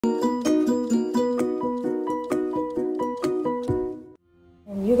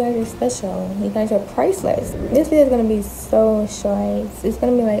guys are special. You guys are priceless. This video is gonna be so short. It's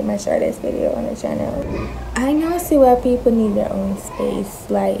gonna be like my shortest video on the channel. I now see why people need their own space,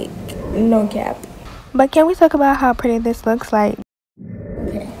 like no cap. But can we talk about how pretty this looks like?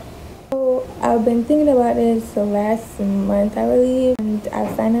 Okay. So I've been thinking about this the last month, I believe, and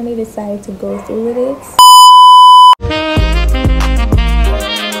I finally decided to go through with it.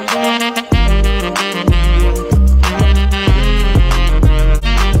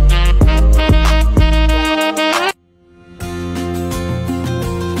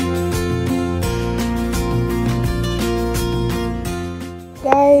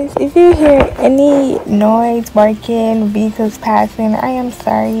 Guys, if you hear any noise, barking, vehicles passing, I am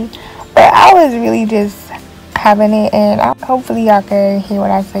sorry, but I was really just having it, and hopefully y'all can hear what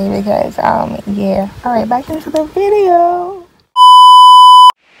I say, because yeah. All right, back into the video.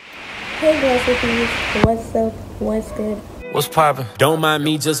 Hey GlossLippies, what's up, what's good, what's poppin'? Don't mind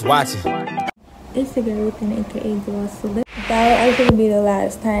me just watching. It's the girl with an aka GlossLippies. That will actually be the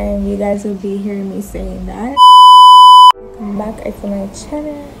last time you guys will be hearing me saying that. Back to my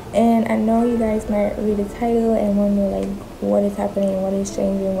channel, and I know you guys might read the title and wonder like what is happening, what is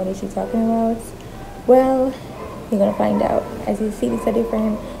changing, what is she talking about. Well, you're gonna find out. As you see, it's a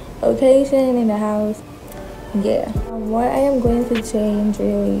different location in the house. Yeah, what I am going to change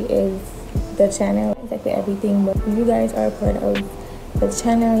really is the channel, exactly everything, but you guys are part of the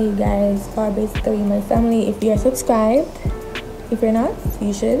channel. You guys are basically my family if you are subscribed. If you're not,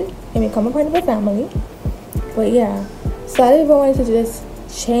 you should and become a part of the family. But yeah, so I didn't even want to just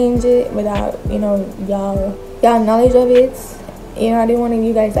change it without, you know, y'all knowledge of it. You know, I didn't want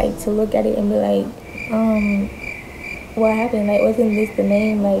you guys like to look at it and be like, what happened? Like, wasn't this the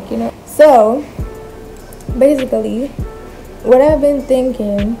name? Like, you know. So basically, what I've been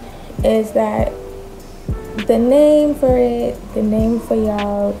thinking is that the name for it, the name for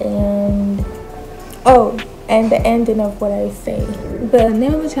y'all, and the ending of what I say. The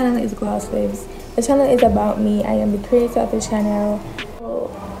name of the channel is GlossLippies. The channel is about me. I am the creator of the channel.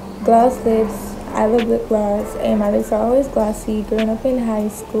 GlossLippies, I love lip gloss, and my lips are always glossy. Growing up in high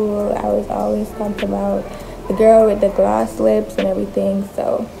school, I was always talked about the girl with the gloss lips and everything.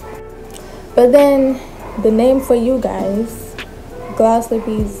 So, but then the name for you guys,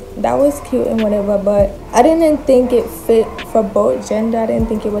 GlossLippies, that was cute and whatever, but I didn't think it fit for both gender. I didn't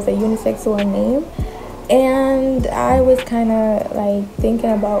think it was a unisexual name. And I was kind of like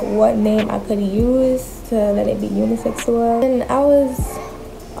thinking about what name I could use to let it be unisexual. And I was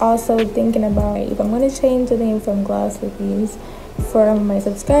also thinking about if I'm going to change the name from GlossLippies for my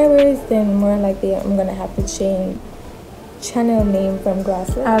subscribers, then more likely I'm going to have to change channel name from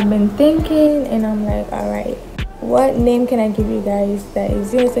GlossLippies. I've been thinking, and I'm like, alright, what name can I give you guys that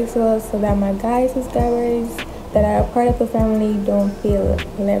is unisexual so that my guys subscribers that are a part of the family don't feel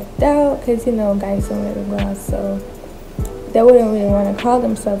left out, because you know guys don't wear the gloss, so they wouldn't really want to call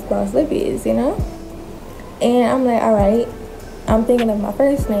themselves GlossLippies, you know. And I'm like, all right, I'm thinking of my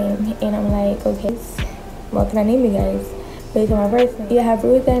first name, and I'm like, okay, what can I name you guys based on my first name? You have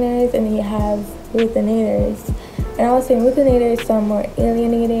Ruthaners and then you have Ruthanators, and I was saying Ruthanators sound more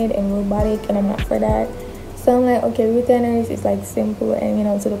alienated and robotic, and I'm not for that. So I'm like, okay, Ruthaners is like simple and, you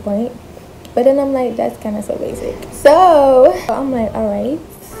know, to the point. But then I'm like, that's kind of so basic. So I'm like, all right,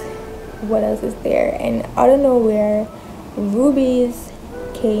 what else is there? And out of nowhere, rubies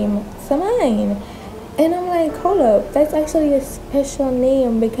came to mind. And I'm like, hold up, that's actually a special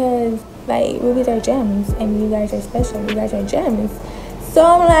name, because like rubies are gems and you guys are special. You guys are gems. So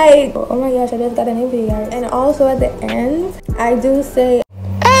I'm like, oh my gosh, I just got a name for you guys. And also at the end, I do say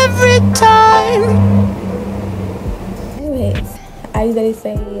every time. Anyways, I usually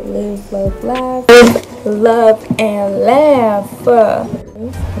say live, love, laugh. Live, love, and laugh. Love,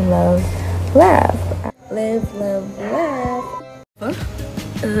 laugh. Live, love, laugh.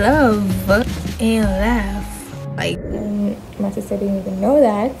 Love, and laugh. Like, my sister didn't even know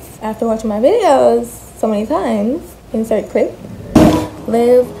that after watching my videos so many times. Insert clip.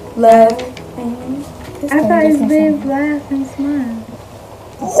 Live, love, and... I thought it's live, laugh, and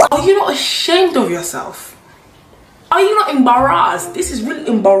smile. Are you not ashamed of yourself? Are you not embarrassed? This is really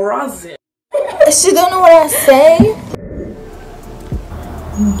embarrassing. She don't know what I say.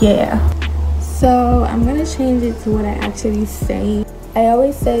 Yeah. So I'm gonna change it to what I actually say. I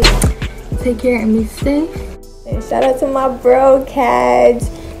always say, take care and be safe. And shout out to my bro, Kaj.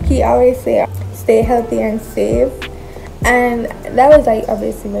 He always say, stay healthy and safe. And that was like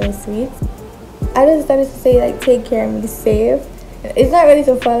obviously very sweet. I just started to say like, take care and be safe. It's not really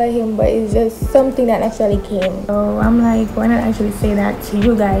to follow him, but it's just something that actually came. So I'm like, why not actually say that to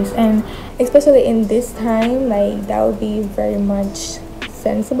you guys? And especially in this time, like that would be very much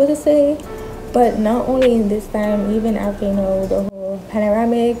sensible to say. But not only in this time, even after, you know, the whole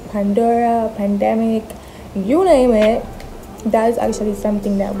panoramic, pandemic, you name it, that is actually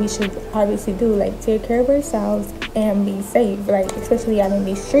something that we should obviously do, like take care of ourselves and be safe, like especially out in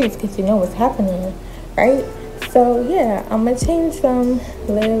these streets, because you know what's happening, right? So yeah, I'm gonna change from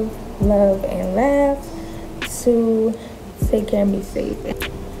live, love, and laugh to take care and be safe.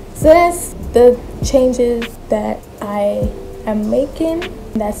 So that's the changes that I am making.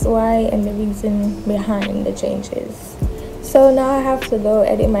 That's why and the reason behind the changes. So now I have to go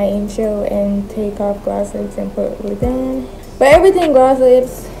edit my intro and take off gloss lips and put within. But everything gloss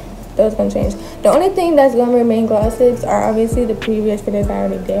lips, those gonna change. The only thing that's gonna remain gloss lips are obviously the previous videos I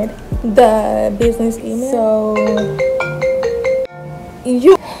already did. The business email. So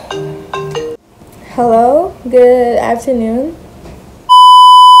you hello, good afternoon.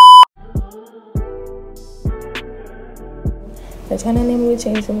 The channel name will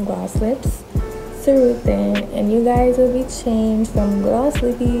change from Gloss Lips to Ruthin, and you guys will be changed from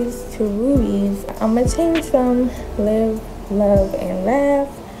GlossLippies to Rubies. I'm gonna change from live, love, and laugh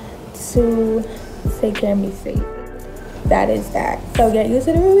to take care and be safe. That is that. So get used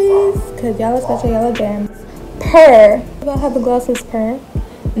to the Rubies, because y'all are special, y'all are gems. We're gonna have the Gloss Lips per.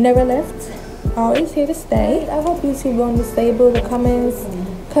 Never left, always here to stay. I hope YouTube won't disable the comments,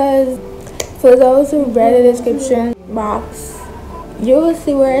 because for those who read the description box, you will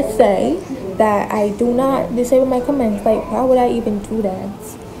see where I say that I do not disable my comments. Like, why would I even do that?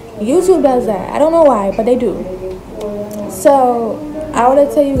 YouTube does that. I don't know why, but they do. So I want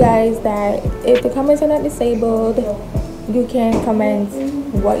to tell you guys that if the comments are not disabled, you can comment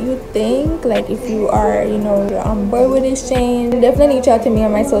what you think. Like, if you are, you know, you're on board with this change, definitely reach out to me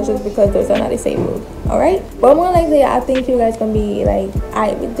on my socials, because those are not disabled. All right, but more likely I think you guys gonna be like,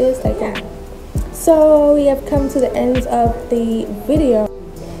 alright with this, like that. So we have come to the end of the video.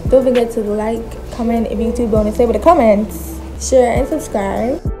 Don't forget to like, comment if YouTube don't disable the comments, share and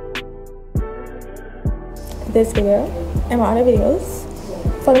subscribe this video and my other videos.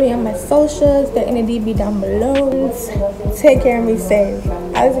 Follow me on my socials, they're in the DB down below. Take care and be safe.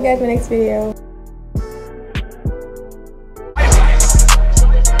 I'll see you guys in the next video.